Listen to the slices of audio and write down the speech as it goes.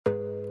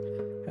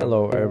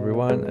Hello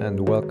everyone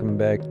and welcome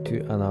back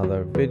to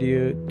another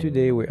video.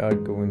 Today we are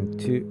going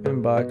to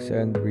unbox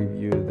and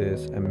review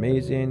this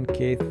amazing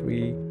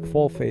K3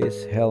 full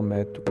face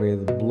helmet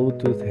with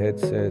Bluetooth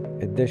headset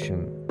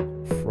edition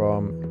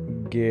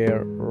from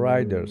Gear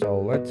Rider.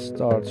 So let's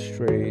start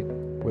straight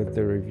with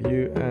the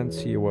review and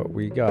see what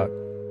we got.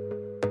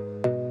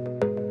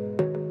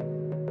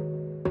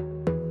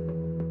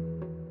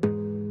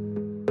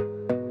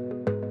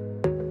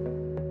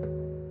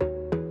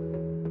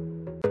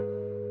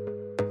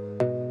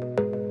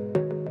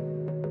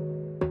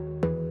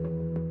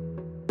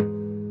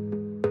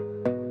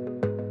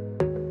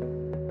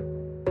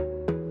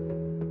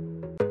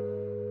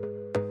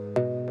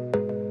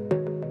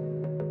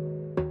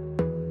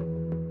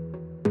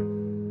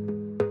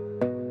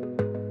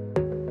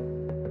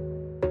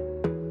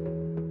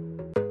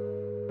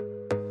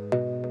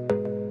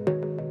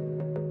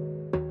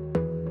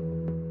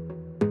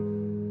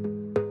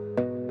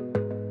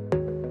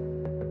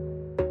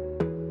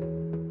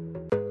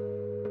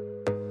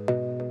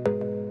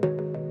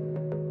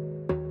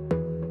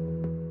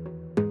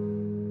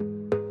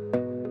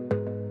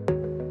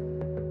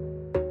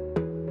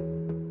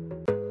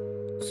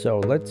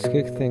 So let's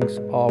kick things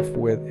off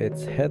with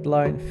its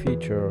headline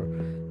feature,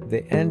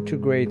 the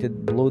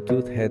integrated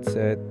Bluetooth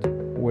headset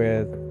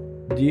with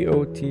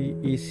DOT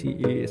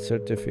ECE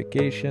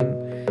certification.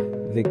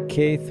 The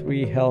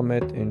K3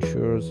 helmet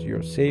ensures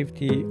your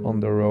safety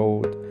on the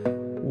road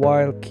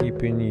while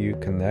keeping you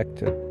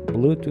connected.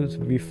 Bluetooth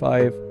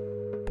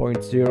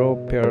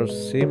V5.0 pairs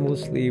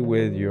seamlessly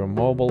with your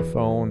mobile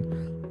phone,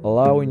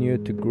 allowing you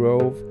to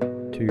groove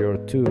to your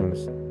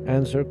tunes,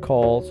 answer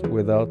calls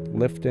without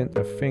lifting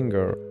a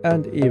finger,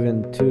 and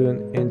even tune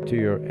into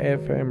your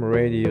FM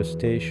radio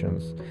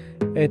stations.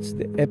 It's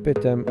the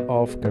epitome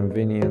of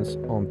convenience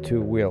on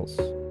two wheels.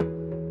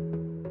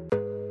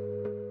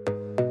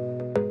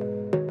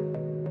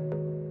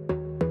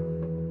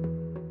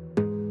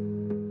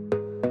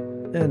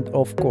 And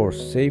of course,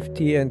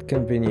 safety and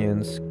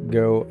convenience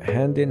go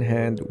hand in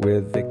hand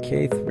with the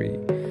K3.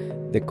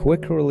 The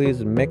quick release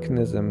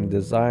mechanism,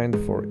 designed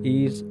for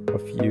ease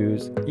of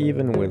use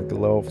even with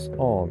gloves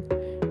on,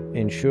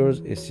 ensures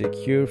a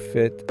secure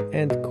fit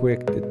and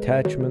quick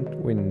detachment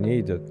when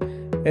needed.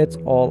 It's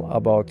all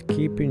about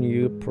keeping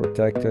you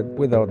protected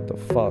without the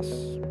fuss.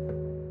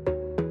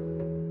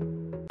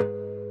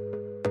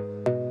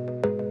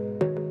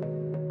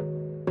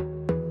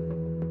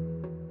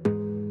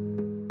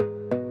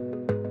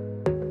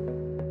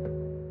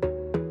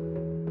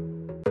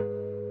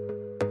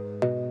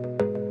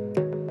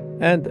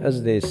 And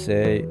as they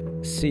say,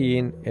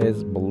 seeing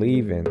is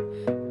believing,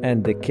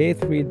 and the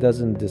K3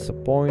 doesn't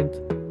disappoint.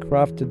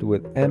 Crafted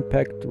with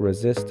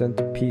impact-resistant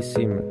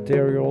PC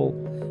material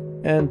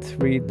and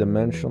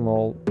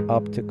three-dimensional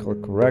optical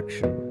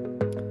correction,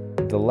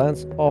 the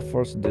lens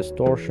offers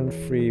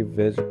distortion-free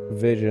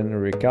vision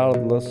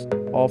regardless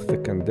of the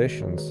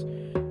conditions.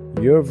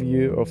 Your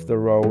view of the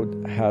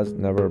road has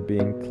never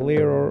been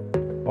clearer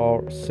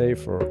or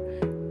safer,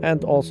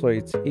 and also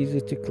it's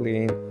easy to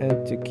clean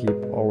and to keep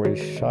always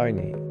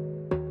shiny.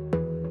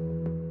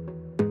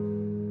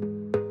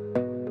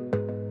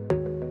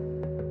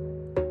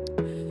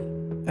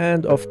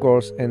 And of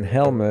course, in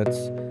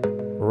helmets,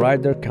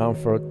 rider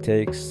comfort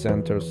takes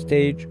center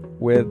stage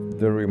with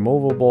the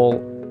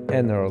removable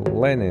inner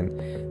linen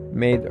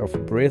made of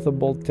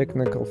breathable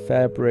technical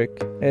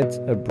fabric. It's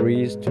a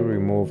breeze to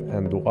remove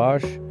and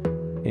wash,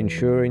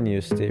 ensuring you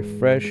stay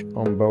fresh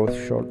on both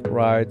short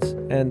rides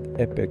and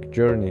epic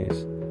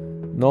journeys.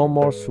 No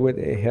more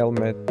sweaty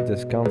helmet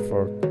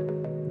discomfort,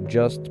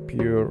 just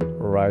pure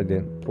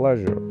riding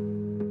pleasure.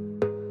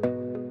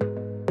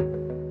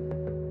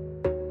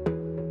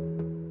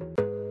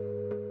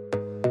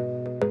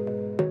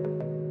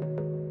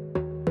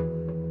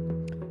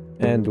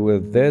 And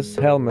with this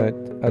helmet,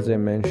 as I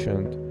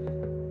mentioned,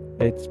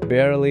 it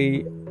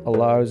barely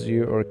allows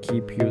you or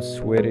keep you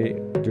sweaty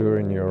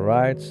during your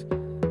rides.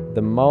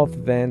 The mouth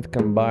vent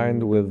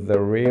combined with the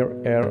rear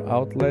air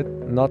outlet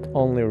not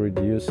only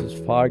reduces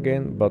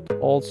fogging but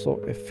also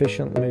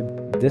efficiently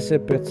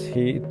dissipates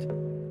heat.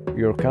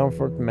 Your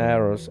comfort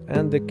matters,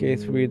 and the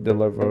K3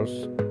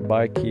 delivers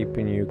by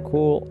keeping you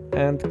cool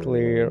and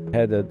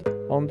clear-headed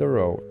on the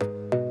road.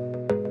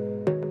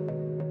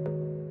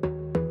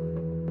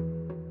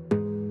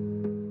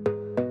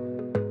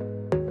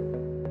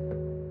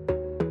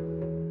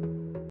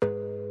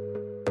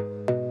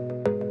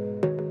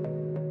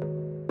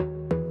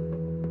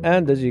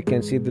 And as you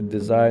can see, the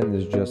design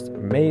is just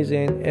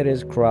amazing. It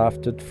is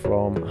crafted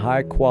from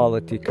high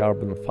quality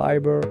carbon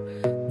fiber.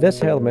 This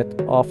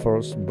helmet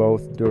offers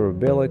both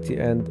durability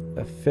and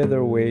a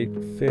featherweight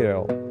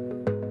feel,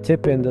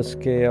 tipping the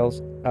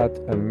scales at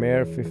a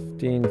mere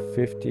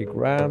 1550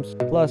 grams.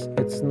 Plus,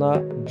 it's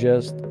not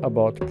just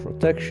about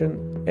protection,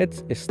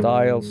 it's a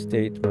style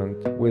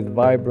statement with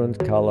vibrant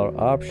color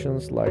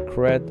options like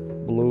red,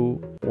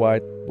 blue,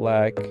 white,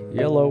 black,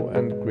 yellow,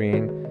 and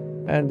green.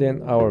 And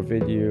in our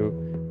video,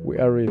 we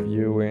are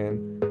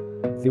reviewing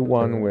the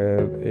one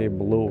with a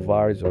blue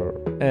visor,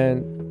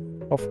 and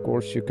Of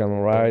course, you can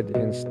ride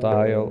in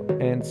style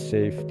and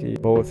safety,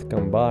 both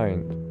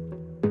combined.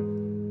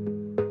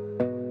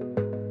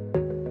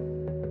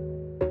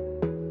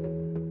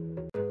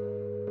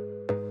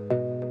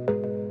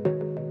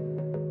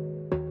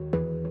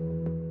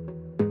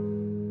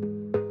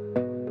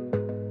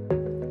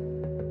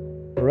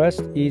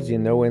 Rest easy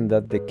knowing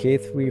that the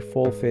K3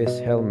 full face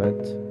helmet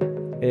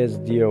is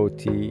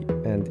DOT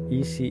and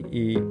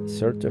ECE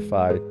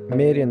certified,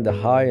 made in the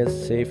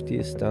highest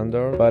safety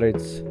standard, but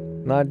it's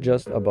not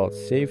just about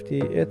safety,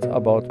 it's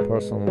about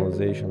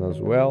personalization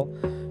as well.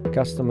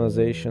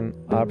 Customization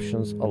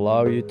options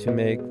allow you to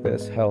make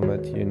this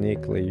helmet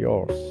uniquely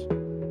yours.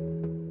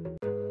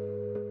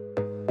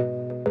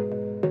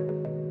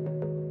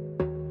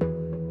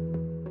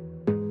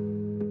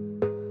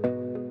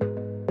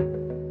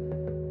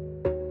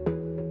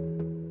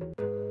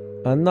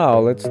 And now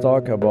let's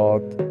talk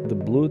about the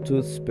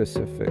Bluetooth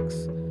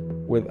specifics.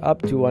 With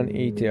up to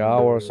 180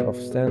 hours of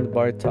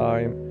standby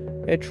time,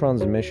 a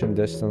transmission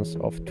distance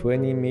of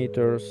 20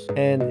 meters,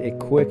 and a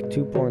quick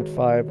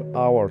 2.5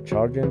 hour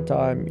charging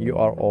time, you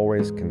are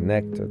always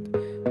connected.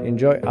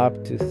 Enjoy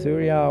up to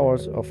 30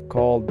 hours of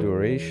call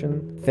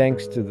duration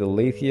thanks to the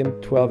lithium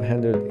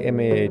 1200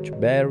 mAh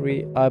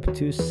battery, up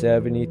to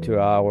 72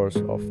 hours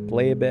of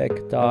playback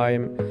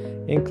time,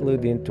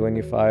 including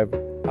 25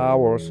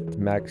 hours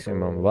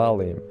maximum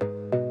volume.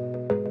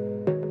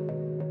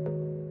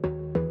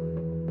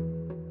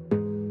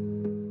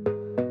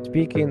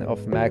 Speaking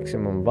of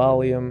maximum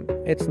volume,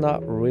 it's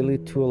not really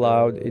too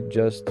loud, it's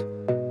just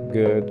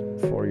good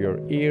for your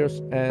ears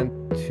and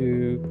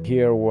to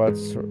hear what's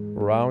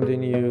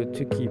surrounding you,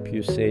 to keep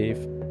you safe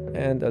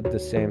and at the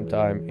same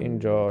time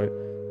enjoy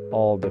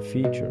all the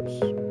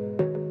features.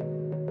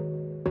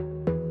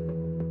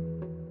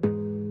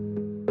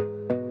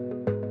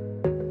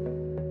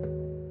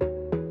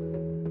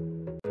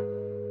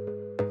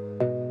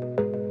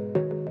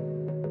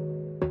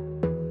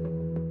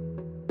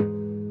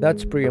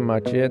 That's pretty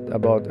much it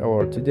about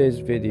our today's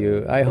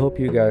video. I hope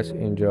you guys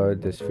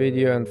enjoyed this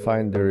video and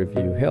find the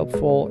review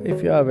helpful.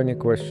 If you have any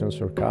questions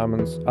or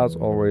comments, as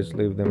always,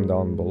 leave them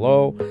down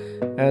below.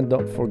 And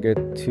don't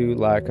forget to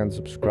like and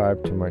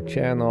subscribe to my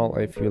channel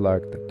if you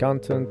like the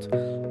content.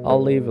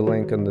 I'll leave a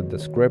link in the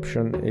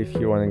description if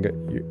you want to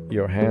get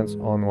your hands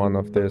on one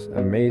of these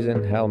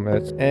amazing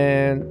helmets.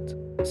 And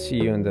see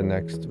you in the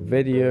next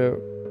video.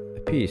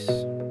 Peace.